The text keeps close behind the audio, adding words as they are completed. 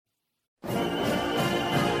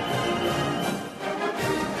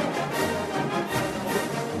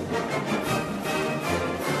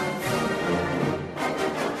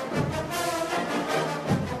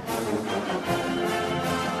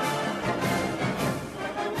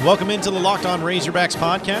Welcome into the Locked On Razorbacks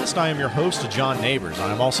podcast. I am your host, John Neighbors.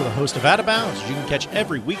 I am also the host of Out of Bounds. You can catch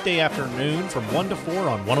every weekday afternoon from 1 to 4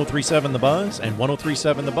 on 103.7 The Buzz and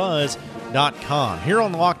 103.7thebuzz.com. Here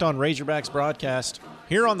on the Locked On Razorbacks broadcast,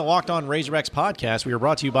 here on the Locked On Razorbacks podcast, we are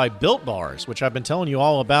brought to you by Built Bars, which I've been telling you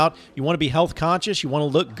all about. You want to be health conscious, you want to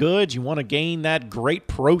look good, you want to gain that great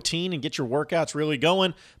protein and get your workouts really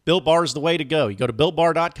going. Built Bar is the way to go. You go to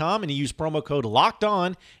BuiltBar.com and you use promo code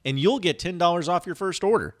LOCKEDON and you'll get $10 off your first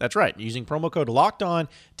order. That's right. Using promo code LOCKEDON,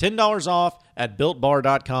 $10 off at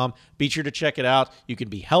BuiltBar.com. Be sure to check it out. You can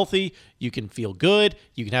be healthy, you can feel good,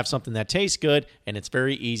 you can have something that tastes good, and it's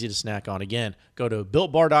very easy to snack on. Again, go to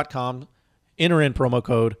BuiltBar.com. Enter in promo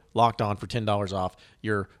code Locked On for $10 off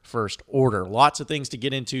your first order. Lots of things to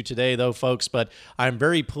get into today, though, folks, but I'm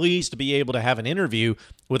very pleased to be able to have an interview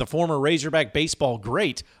with a former Razorback baseball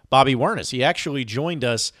great, Bobby Wernes. He actually joined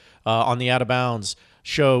us on the Out of Bounds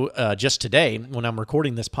show just today when I'm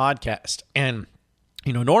recording this podcast. And,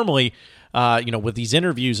 normally, with these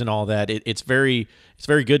interviews and all that, it's very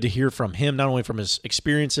good to hear from him, not only from his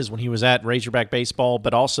experiences when he was at Razorback baseball,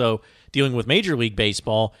 but also dealing with Major League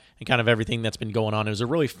Baseball and kind of everything that's been going on. It was a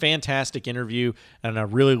really fantastic interview, and I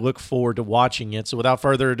really look forward to watching it. So without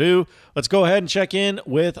further ado, let's go ahead and check in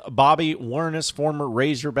with Bobby Wernes, former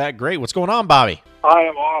Razorback great. What's going on, Bobby? I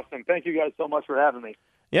am awesome. Thank you guys so much for having me.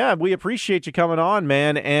 Yeah, we appreciate you coming on,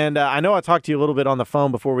 man. And I know I talked to you a little bit on the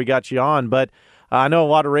phone before we got you on, but I know a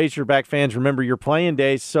lot of Razorback fans remember your playing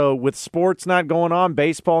days. So with sports not going on,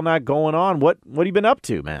 baseball not going on, what have you been up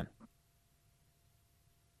to, man?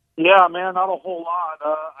 Yeah, man, not a whole lot.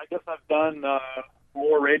 I guess I've done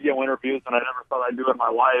more radio interviews than I ever thought I'd do in my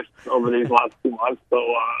life over these last 2 months. So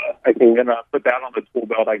I can put that on the tool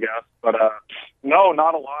belt, I guess. But no,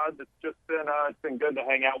 not a lot. It's just been good to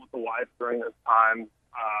hang out with the wife during this time.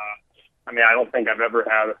 I don't think I've ever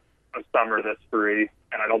had a summer this free,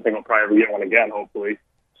 and I don't think I'll probably ever get one again, hopefully.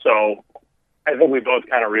 So I think we both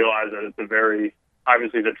kind of realize that it's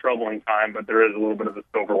obviously it's a troubling time, but there is a little bit of a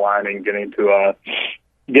silver lining getting to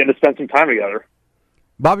spend some time together.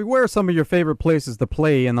 Bobby, where are some of your favorite places to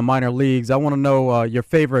play in the minor leagues? I want to know your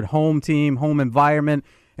favorite home team, home environment,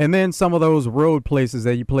 and then some of those road places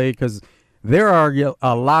that you play, because there are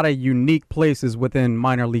a lot of unique places within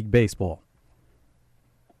minor league baseball.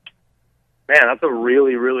 Man, that's a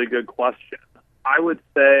really, really good question. I would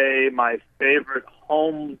say the favorite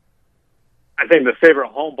home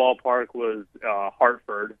ballpark was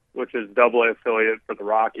Hartford, which is AA affiliate for the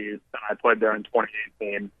Rockies, and I played there in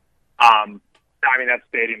 2018. That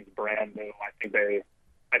stadium's brand new. I think it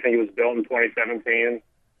was built in 2017.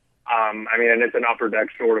 And it's an upper deck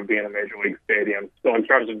short of being a major league stadium. So in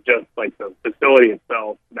terms of just like the facility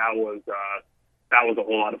itself, that was a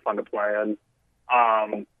whole lot of fun to play in.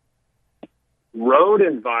 Road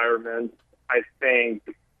environment, I think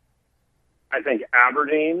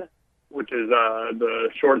Aberdeen, which is the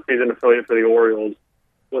short season affiliate for the Orioles,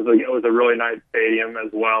 was a really nice stadium as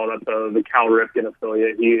well. That's the Cal Ripken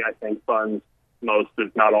affiliate. He, I think, funds most,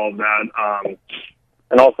 if not all of that.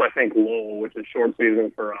 And also, I think Lowell, which is short season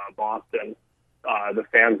for Boston. The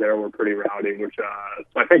fans there were pretty rowdy, so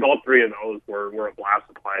I think all three of those were a blast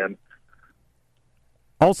to play in.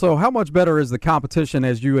 Also, how much better is the competition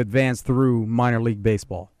as you advance through minor league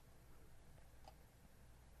baseball?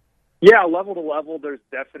 Yeah, level to level, there's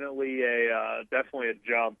definitely a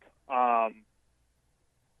jump. I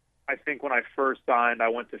think when I first signed, I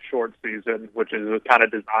went to short season, which is kind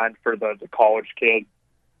of designed for the college kids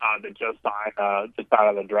that just signed just out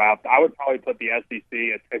of the draft. I would probably put the SEC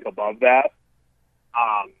a tick above that.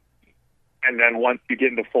 And then once you get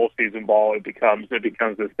into full season ball, it becomes a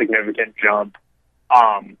significant jump. So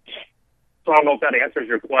I don't know if that answers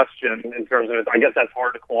your question in terms of, I guess that's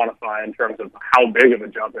hard to quantify in terms of how big of a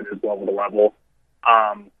jump it is level to level.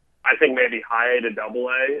 I think maybe high A to double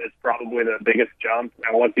A is probably the biggest jump.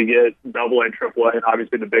 And once you get double A, triple A, and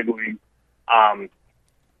obviously the big league,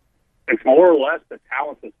 it's more or less the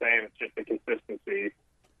talent's the same. It's just the consistency.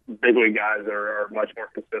 Big league guys are much more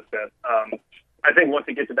consistent. I think once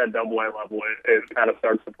you get to that double A level, it kind of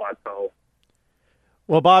starts to plateau.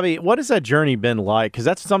 Well, Bobby, what has that journey been like? Because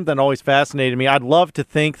that's something that always fascinated me. I'd love to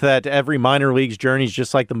think that every minor league's journey is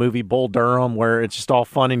just like the movie Bull Durham, where it's just all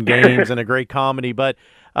fun and games and a great comedy. But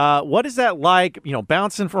what is that like,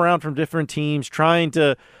 bouncing around from different teams, trying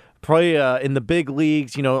to play in the big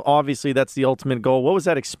leagues? Obviously that's the ultimate goal. What was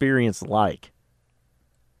that experience like?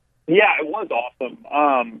 Yeah, it was awesome.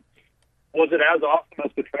 Was it as awesome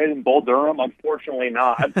as portrayed in Bull Durham? Unfortunately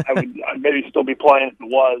not. I'd maybe still be playing if it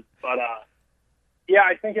was. But, yeah,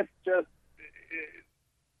 I think it's just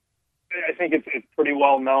I think it's pretty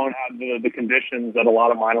well known how the conditions at a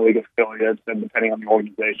lot of minor league affiliates, and depending on the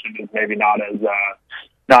organization, is maybe not as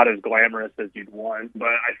glamorous as you'd want. But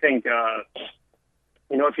I think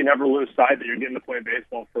if you never lose sight that you're getting to play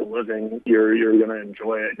baseball for a living, you're going to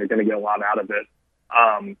enjoy it. You're going to get a lot out of it,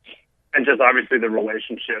 and just obviously the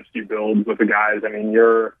relationships you build with the guys. I mean,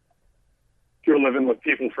 you're living with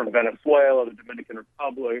people from Venezuela, the Dominican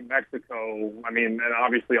Republic, Mexico. I mean, and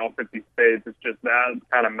obviously all 50 states. It's just that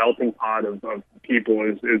kind of melting pot of people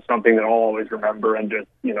is something that I'll always remember. And just,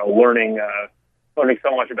 learning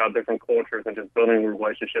so much about different cultures and just building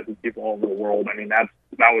relationships with people all over the world. I mean, that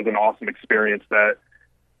was an awesome experience that,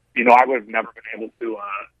 I would have never been able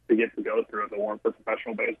to get to go through if it weren't for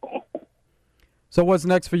professional baseball. So what's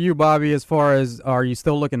next for you, Bobby, as far as are you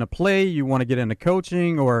still looking to play? You want to get into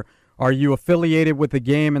coaching, or are you affiliated with the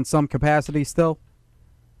game in some capacity still?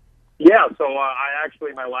 Yeah, so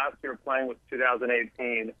my last year playing was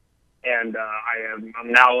 2018, and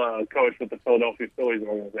I'm now a coach with the Philadelphia Phillies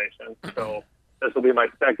organization. So this will be my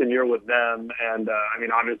second year with them, and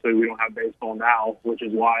obviously we don't have baseball now, which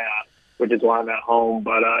is why I'm at home.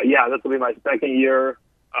 But this will be my second year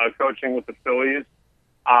coaching with the Phillies,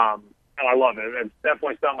 and I love it. It's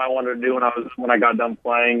definitely something I wanted to do when I got done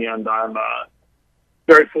playing, and I'm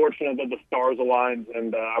very fortunate that the stars aligned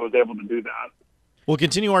and I was able to do that. We'll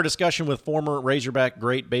continue our discussion with former Razorback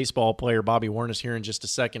great baseball player Bobby Wernes here in just a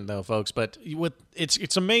second, though, folks. But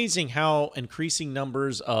it's amazing how increasing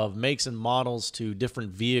numbers of makes and models to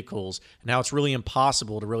different vehicles, and how it's really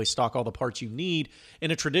impossible to really stock all the parts you need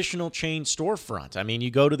in a traditional chain storefront. I mean,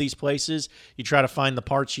 you go to these places, you try to find the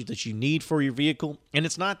parts that you need for your vehicle, and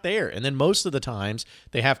it's not there. And then most of the times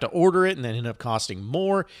they have to order it and then end up costing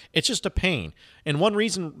more. It's just a pain. And one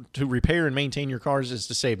reason to repair and maintain your cars is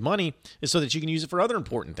to save money, is so that you can use it for other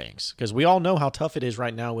important things. Because we all know how tough it is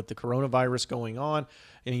right now with the coronavirus going on.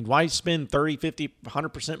 I mean, why spend 30, 50,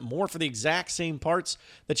 100% more for the exact same parts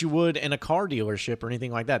that you would in a car dealership or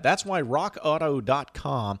anything like that? That's why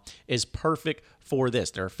RockAuto.com is perfect for this.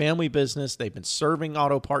 They're a family business. They've been serving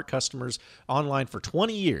auto part customers online for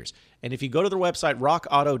 20 years. And if you go to their website,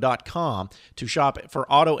 rockauto.com, to shop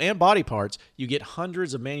for auto and body parts, you get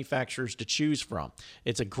hundreds of manufacturers to choose from.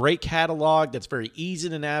 It's a great catalog that's very easy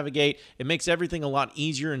to navigate. It makes everything a lot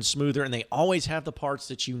easier and smoother, and they always have the parts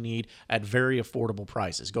that you need at very affordable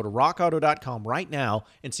prices. Go to rockauto.com right now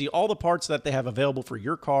and see all the parts that they have available for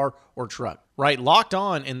your car or truck. Right, locked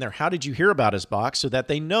on in their How Did You Hear About Us box so that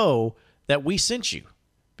they know that we sent you.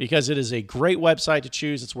 Because it is a great website to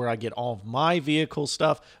choose. It's where I get all of my vehicle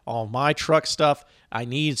stuff, all of my truck stuff. I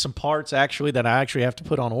need some parts, actually, that I actually have to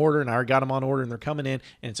put on order, and I already got them on order, and they're coming in,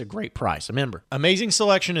 and it's a great price. Remember, amazing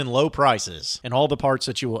selection and low prices, and all the parts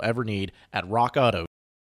that you will ever need at Rock Auto.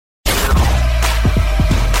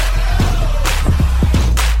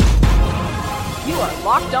 You are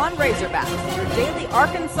Locked On Razorbacks, your daily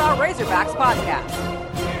Arkansas Razorbacks podcast.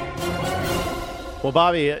 Well,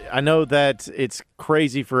 Bobby, I know that it's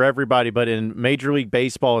crazy for everybody, but in Major League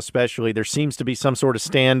Baseball especially, there seems to be some sort of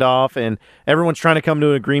standoff, and everyone's trying to come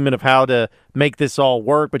to an agreement of how to make this all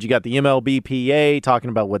work. But you got the MLBPA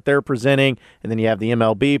talking about what they're presenting, and then you have the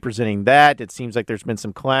MLB presenting that. It seems like there's been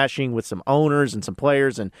some clashing with some owners and some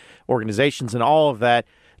players and organizations and all of that.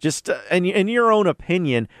 Just in your own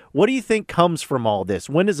opinion, what do you think comes from all this?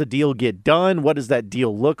 When does a deal get done? What does that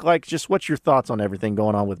deal look like? Just what's your thoughts on everything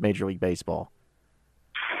going on with Major League Baseball?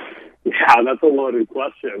 Yeah, that's a loaded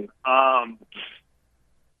question.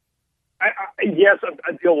 Yes,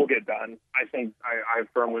 a deal will get done. I think I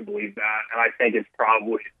firmly believe that, and I think it's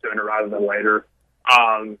probably sooner rather than later.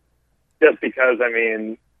 Just because,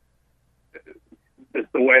 it's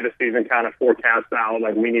the way the season kind of forecasts out.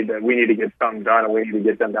 Like we need to get something done, and we need to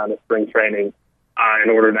get them down to spring training in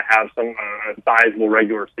order to have some sizable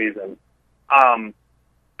regular season. And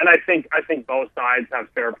I think both sides have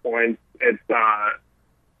fair points. It's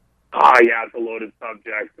it's a loaded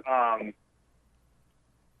subject.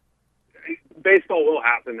 Baseball will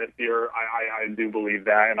happen this year. I do believe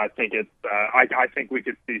that, and I think it's. I think we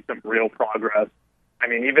could see some real progress. I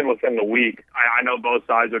mean, even within the week, I know both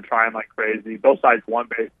sides are trying like crazy. Both sides want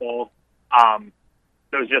baseball.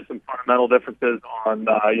 There's just some fundamental differences on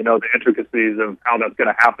the intricacies of how that's going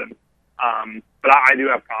to happen. But I do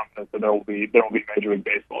have confidence that there will be Major League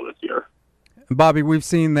Baseball this year. Bobby, we've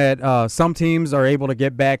seen that some teams are able to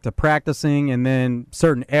get back to practicing, and then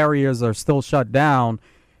certain areas are still shut down.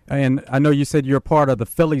 And I know you said you're part of the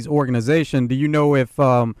Phillies organization. Do you know if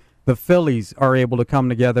the Phillies are able to come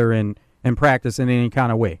together and practice in any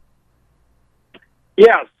kind of way?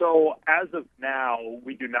 Yeah, so as of now,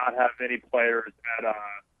 we do not have any players at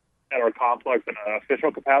our complex in an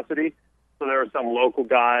official capacity. So there are some local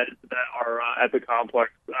guys that are at the complex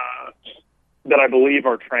that I believe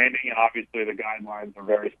are training, and obviously the guidelines are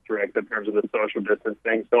very strict in terms of the social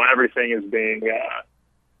distancing. So everything is being,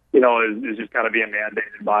 is just kind of being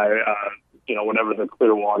mandated by, whatever the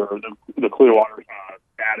Clearwater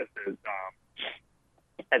status is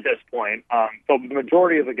at this point. So the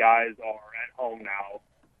majority of the guys are at home now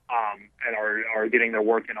and are getting their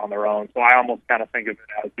work in on their own. So I almost kind of think of it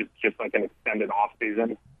as just like an extended off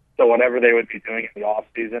season. So whatever they would be doing in the off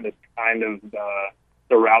season is kind of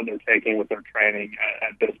the route they're taking with their training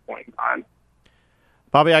at this point in time.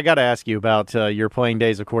 Bobby, I got to ask you about your playing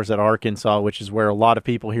days, of course, at Arkansas, which is where a lot of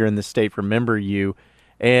people here in the state remember you.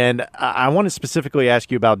 And I want to specifically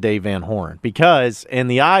ask you about Dave Van Horn because in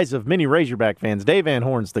the eyes of many Razorback fans, Dave Van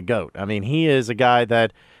Horn's the GOAT. I mean, he is a guy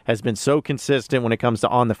that has been so consistent when it comes to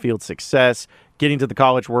on-the-field success, getting to the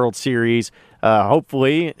College World Series.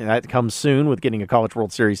 Hopefully, that comes soon with getting a College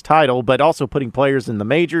World Series title, but also putting players in the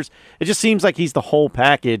majors. It just seems like he's the whole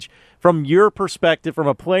package. From your perspective, from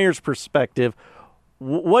a player's perspective,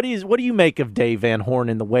 what do you make of Dave Van Horn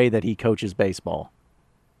in the way that he coaches baseball?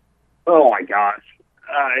 Oh, my gosh.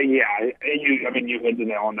 You hit the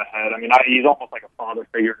nail on the head. I mean, he's almost like a father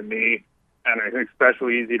figure to me, and it's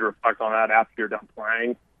especially easy to reflect on that after you're done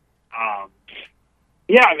playing.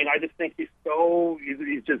 I just think he's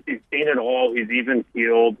seen it all. He's even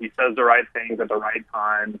keeled. He says the right things at the right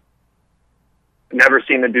time. Never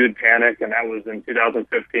seen the dude panic, and that was in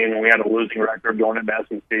 2015 when we had a losing record going into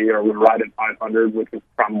SEC, or we were right at 500, which was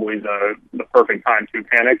probably the perfect time to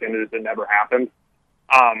panic, and it never happened.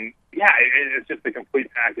 It's just a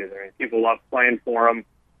complete package. I mean, people love playing for him.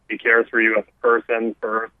 He cares for you as a person,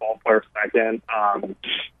 first, ball player second. I'm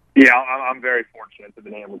very fortunate to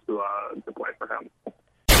be able to play for him.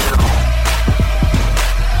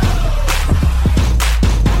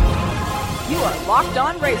 You are Locked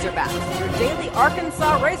On Razorbacks, your daily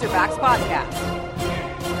Arkansas Razorbacks podcast.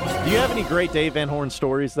 Do you have any great Dave Van Horn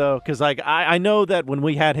stories, though? Because I know that when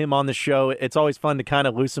we had him on the show, it's always fun to kind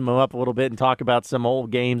of loosen him up a little bit and talk about some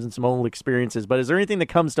old games and some old experiences. But is there anything that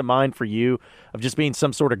comes to mind for you of just being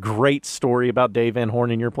some sort of great story about Dave Van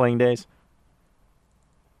Horn in your playing days?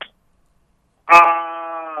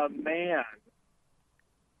 Man.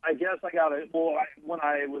 I guess I got it. Well, when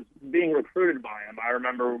I was being recruited by him, I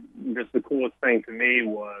remember just the coolest thing to me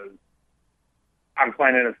was I'm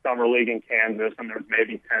playing in a summer league in Kansas, and there's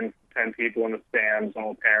maybe 10 people in the stands,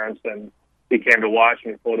 all parents, and he came to watch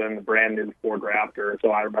me pull in the brand new Ford Raptor. So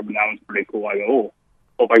I remember that was pretty cool. I go, oh,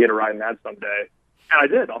 hope I get a ride in that someday. And I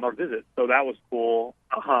did on our visit, so that was cool.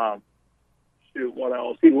 What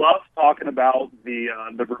else? He loves talking about the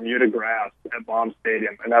Bermuda grass at Baum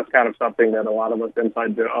Stadium, and that's kind of something that a lot of us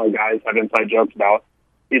guys have inside jokes about.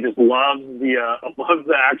 He just loves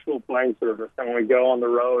the actual playing surface, and when we go on the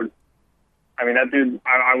road, I mean, that dude,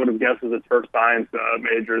 I would have guessed is a turf science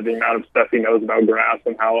major, the amount of stuff he knows about grass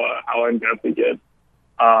and how in-depth he gets.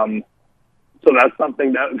 So that's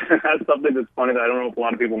something that's funny that I don't know if a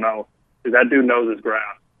lot of people know, is that dude knows his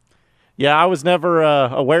grass. Yeah, I was never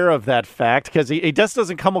aware of that fact because he just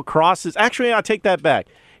doesn't come across as – actually, I take that back.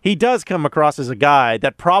 He does come across as a guy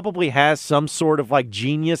that probably has some sort of like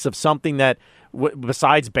genius of something that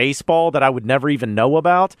besides baseball that I would never even know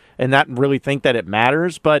about and not really think that it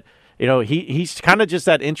matters. But, he's kind of just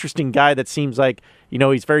that interesting guy that seems like,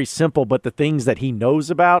 he's very simple, but the things that he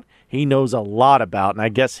knows about, he knows a lot about. And I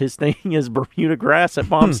guess his thing is Bermuda grass at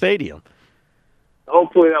Baum Stadium.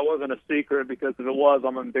 Hopefully that wasn't a secret, because if it was,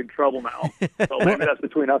 I'm in big trouble now. So maybe that's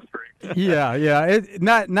between us three. Yeah.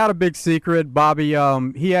 Not a big secret, Bobby.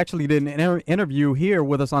 He actually did an interview here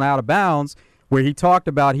with us on Out of Bounds where he talked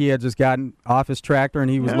about he had just gotten off his tractor and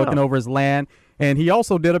he was looking over his land. And he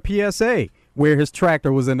also did a PSA where his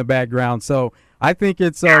tractor was in the background. So I think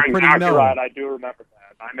it's pretty known. Right. I do remember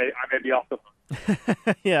that. I may be off the hook.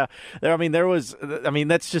 Yeah,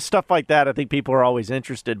 that's just stuff like that I think people are always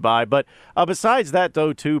interested by. But besides that,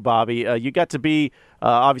 though, too, Bobby, you got to be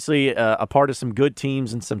obviously a part of some good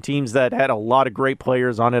teams and some teams that had a lot of great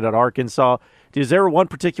players on it at Arkansas. Is there one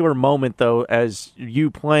particular moment, though, as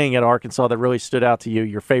you playing at Arkansas that really stood out to you,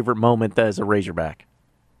 your favorite moment as a Razorback?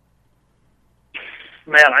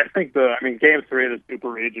 Man, I think Game 3 of the Super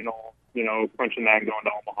Regional, clinching that and going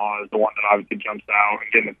to Omaha is the one that obviously jumps out,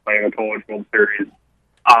 and getting to play in the College World Series.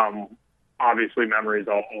 Obviously, memories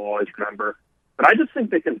I'll always remember. But I just think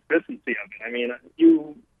the consistency of it. I mean,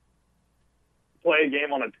 you play a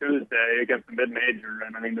game on a Tuesday against a mid-major,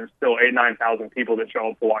 and there's still 8,000-9,000 people that show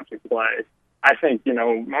up to watch you play. I think,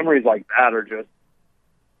 memories like that are just,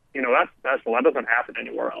 that's special. That doesn't happen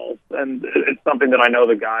anywhere else. And it's something that I know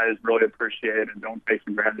the guys really appreciate and don't take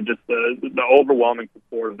for granted. Just the overwhelming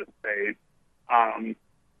support of the state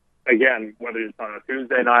Again, whether it's on a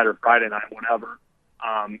Tuesday night or Friday night, whatever,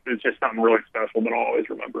 it's just something really special that I'll always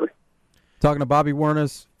remember. Talking to Bobby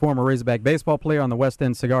Wernes, former Razorback baseball player on the West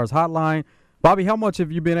End Cigars Hotline. Bobby, how much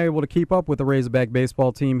have you been able to keep up with the Razorback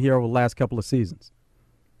baseball team here over the last couple of seasons?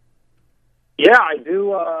 Yeah, I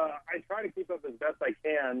do. I try to keep up as best I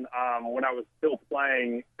can. When I was still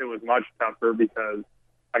playing, it was much tougher because,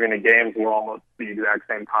 the games were almost the exact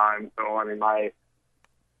same time. So,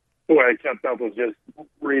 the way I kept up was just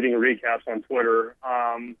reading recaps on Twitter.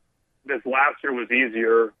 This last year was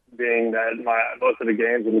easier, being that most of the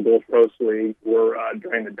games in the Gulf Coast League were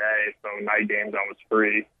during the day, so night games I was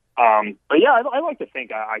free. But yeah, I like to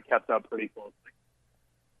think I kept up pretty closely.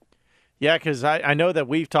 Yeah, because I know that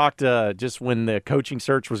we've talked just when the coaching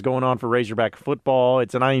search was going on for Razorback football.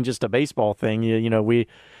 It's not even just a baseball thing. You're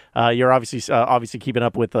obviously keeping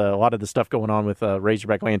up with a lot of the stuff going on with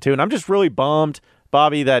Razorback land too. And I'm just really bummed,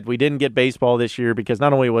 Bobby, that we didn't get baseball this year, because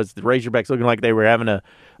not only was the Razorbacks looking like they were having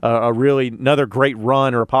a really another great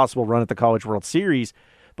run or a possible run at the College World Series,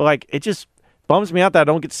 but it just bums me out that I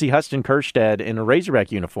don't get to see Huston Kerstead in a Razorback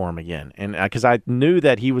uniform again. And because I knew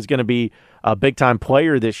that he was going to be a big-time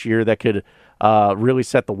player this year that could really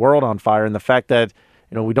set the world on fire. And the fact that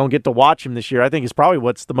we don't get to watch him this year, I think, is probably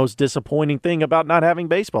what's the most disappointing thing about not having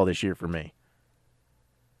baseball this year for me.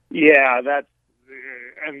 Yeah,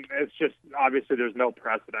 and it's just, obviously there's no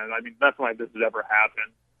precedent. Nothing like this has ever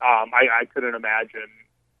happened. I couldn't imagine,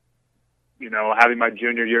 having my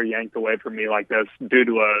junior year yanked away from me like this due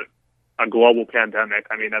to a global pandemic.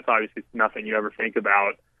 That's obviously nothing you ever think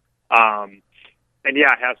about. And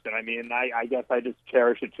yeah, Heston, I guess I just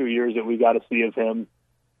cherish the 2 years that we got to see of him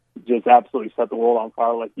just absolutely set the world on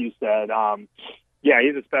fire, like you said. Yeah,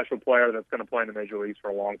 he's a special player that's going to play in the major leagues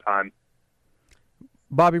for a long time.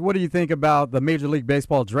 Bobby, what do you think about the Major League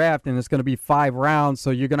Baseball draft? And it's going to be 5 rounds,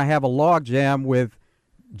 so you're going to have a logjam with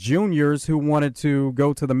juniors who wanted to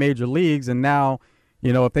go to the major leagues, and now,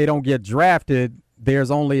 if they don't get drafted,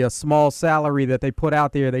 there's only a small salary that they put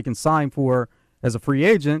out there they can sign for as a free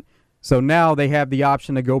agent. So now they have the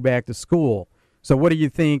option to go back to school. So what do you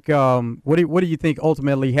think? What do you think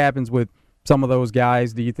ultimately happens with some of those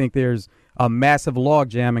guys? Do you think there's a massive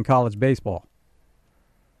logjam in college baseball?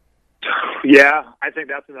 Yeah, I think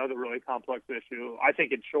that's another really complex issue. I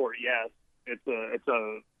think in short, yes, it's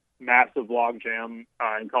a massive logjam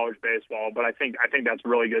in college baseball, but I think that's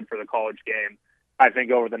really good for the college game. I think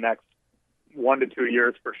over the next 1 to 2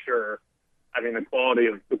 years, for sure, the quality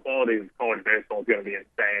of college baseball is going to be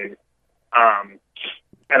insane.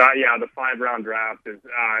 The 5-round draft is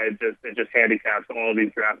it just handicaps all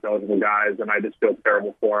these draft eligible guys, and I just feel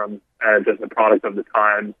terrible for them as just a product of the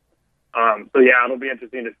times. So yeah, it'll be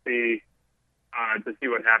interesting to see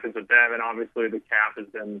what happens with them, and obviously the cap has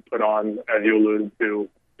been put on, as you alluded to,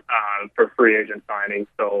 for free agent signings.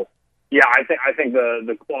 So yeah, I think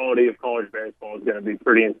the quality of college baseball is going to be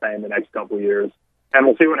pretty insane the next couple of years, and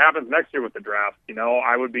we'll see what happens next year with the draft.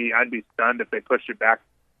 I'd be stunned if they pushed it back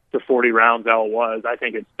to 40 rounds how it was. I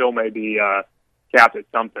think it still may be capped at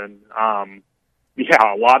something. A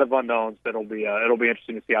lot of unknowns. It'll be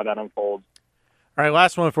interesting to see how that unfolds. All right,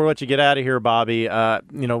 last one before we let you get out of here, Bobby.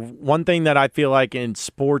 One thing that I feel like in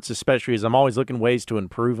sports especially is I'm always looking ways to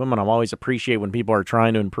improve them, and I always appreciate when people are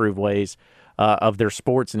trying to improve ways of their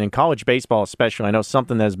sports. And in college baseball especially, I know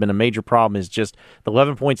something that has been a major problem is just the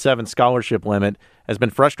 11.7 scholarship limit has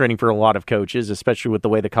been frustrating for a lot of coaches, especially with the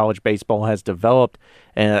way the college baseball has developed.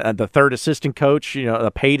 And the third assistant coach,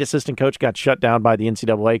 the paid assistant coach, got shut down by the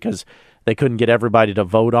NCAA because they couldn't get everybody to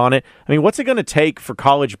vote on it. What's it going to take for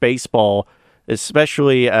college baseball,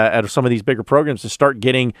 especially at some of these bigger programs, to start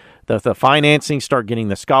getting the financing, start getting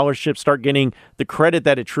the scholarships, start getting the credit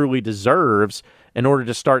that it truly deserves in order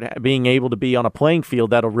to start being able to be on a playing field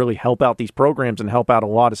that'll really help out these programs and help out a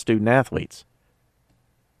lot of student athletes?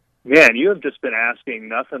 Man, you have just been asking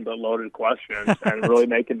nothing but loaded questions and really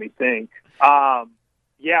making me think. I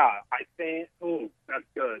think, that's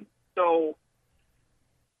good. So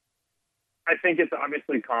I think it's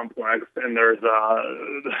obviously complex, and there's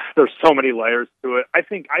so many layers to it. I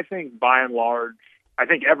think by and large, I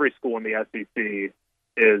think every school in the SEC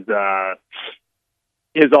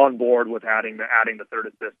is on board with adding the third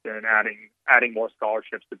assistant, adding more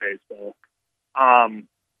scholarships to baseball.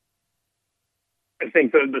 I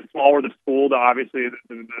think the smaller the school, obviously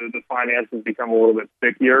the finances become a little bit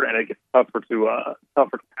stickier, and it gets tougher to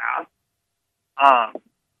pass.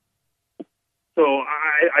 So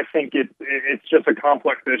I think it's just a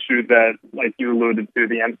complex issue that, like you alluded to,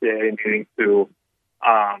 the NCAA needing to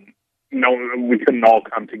we couldn't all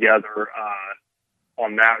come together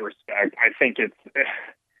on that respect. I think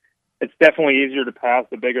it's definitely easier to pass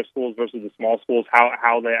the bigger schools versus the small schools. How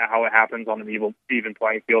it happens on an even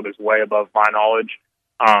playing field is way above my knowledge.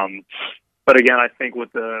 But again, I think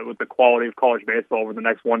with the quality of college baseball over the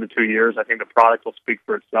next 1 to 2 years, I think the product will speak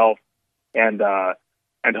for itself, and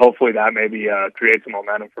hopefully that maybe creates some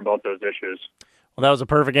momentum for both those issues. Well, that was a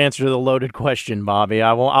perfect answer to the loaded question, Bobby.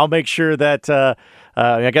 I'll make sure that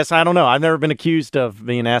I guess I don't know. I've never been accused of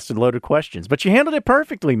being asked loaded questions, but you handled it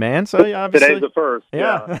perfectly, man. So obviously, today's the first.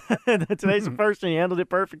 Yeah, today's the first, and you handled it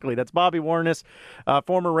perfectly. That's Bobby Warnes,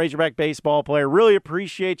 former Razorback baseball player. Really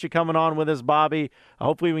appreciate you coming on with us, Bobby.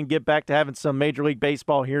 Hopefully, we can get back to having some Major League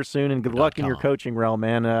Baseball here soon, and good luck in your coaching realm,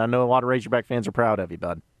 man. I know a lot of Razorback fans are proud of you,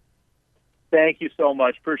 bud. Thank you so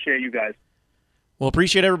much. Appreciate you guys. Well,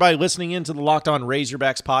 appreciate everybody listening in to the Locked On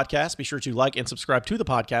Razorbacks podcast. Be sure to like and subscribe to the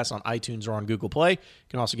podcast on iTunes or on Google Play. You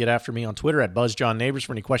can also get after me on Twitter at BuzzJohnNeighbors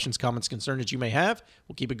for any questions, comments, concerns that you may have.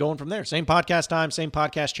 We'll keep it going from there. Same podcast time, same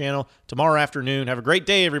podcast channel, tomorrow afternoon. Have a great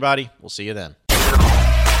day, everybody. We'll see you then.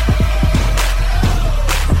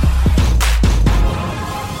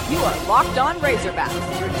 You are Locked On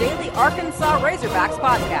Razorbacks, your daily Arkansas Razorbacks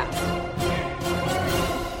podcast.